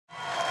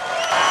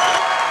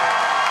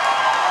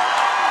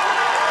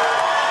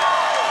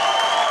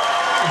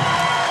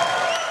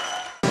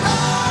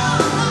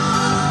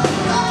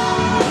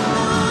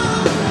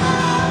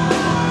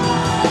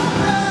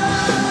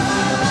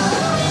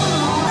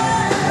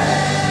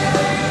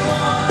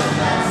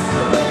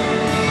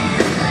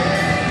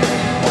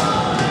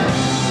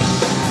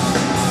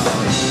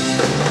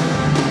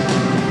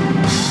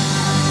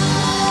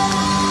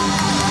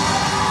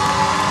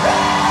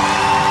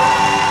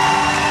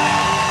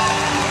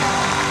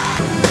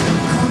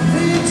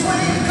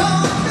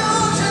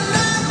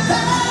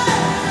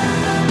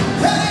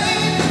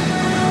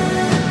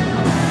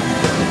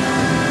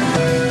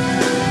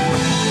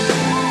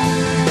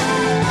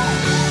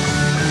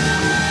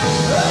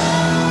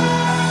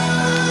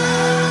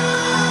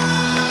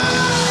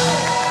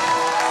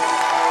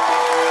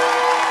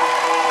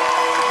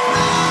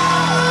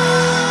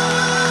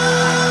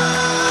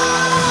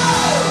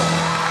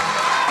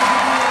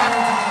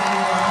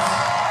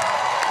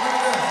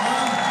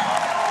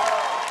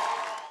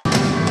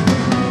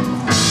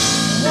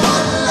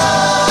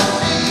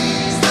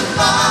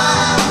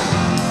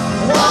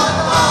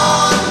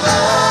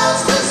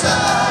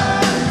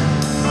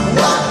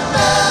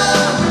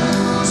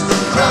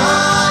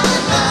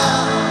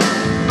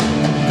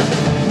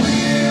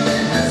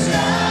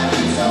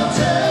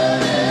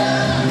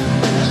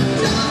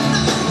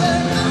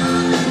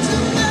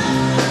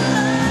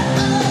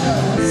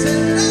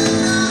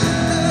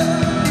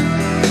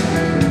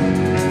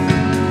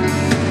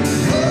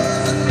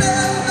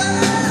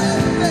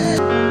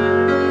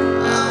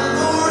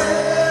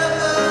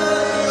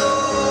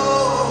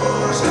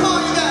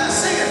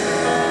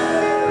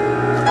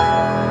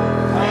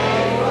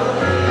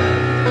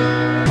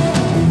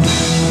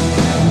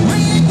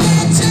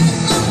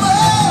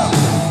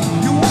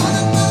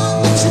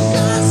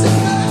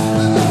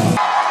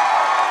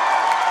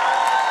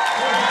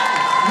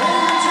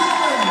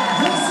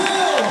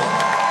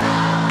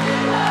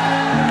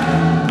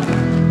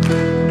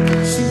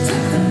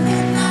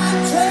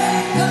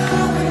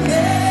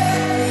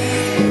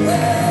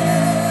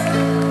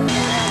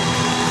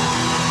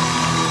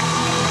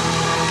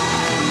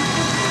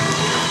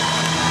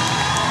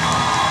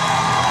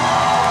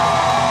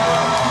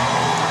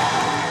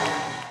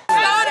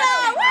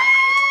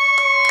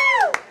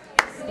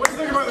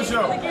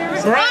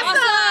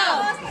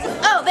Awesome!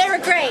 Oh, they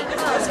were great.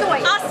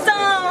 Awesome!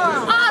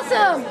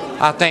 Awesome!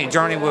 I think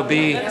Journey will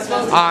be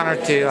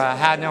honored to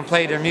have them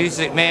play their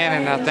music,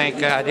 man, and I think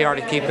they ought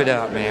to keep it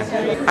up,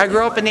 man. I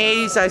grew up in the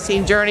 80s. I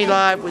seen Journey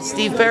live with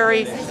Steve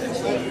Perry,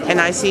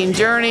 and I seen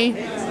Journey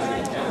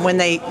when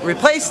they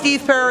replaced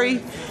Steve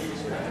Perry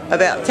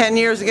about 10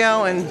 years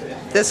ago, and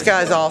this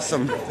guy's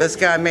awesome. This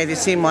guy made it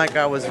seem like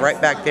I was right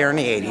back there in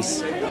the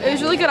 80s. It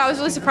was really good. I was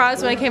really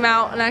surprised when I came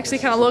out and actually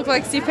kind of looked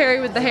like Steve Perry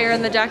with the hair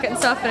and the jacket and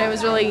stuff, and it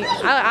was really,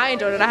 I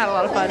enjoyed it. I had a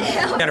lot of fun. I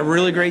had a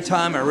really great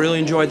time. I really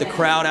enjoyed the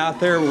crowd out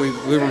there.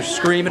 We were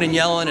screaming and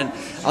yelling, and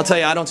I'll tell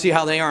you, I don't see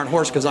how they aren't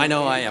hoarse because I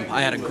know I am.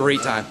 I had a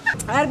great time.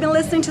 I had been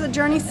listening to the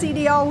Journey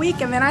CD all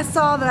week, and then I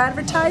saw the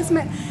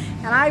advertisement,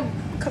 and I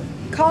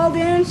called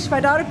in. My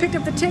daughter picked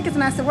up the tickets,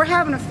 and I said, we're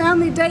having a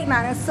family date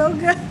night. It's so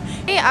good.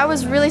 Hey, I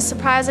was really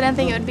surprised. I didn't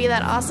think it would be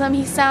that awesome.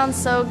 He sounds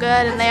so good,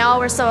 and they all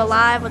were so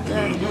alive with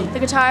the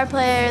guitar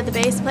player, the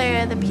bass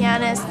player, the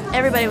pianist.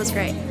 Everybody was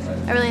great.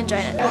 I really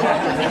enjoyed it.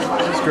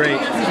 It was great.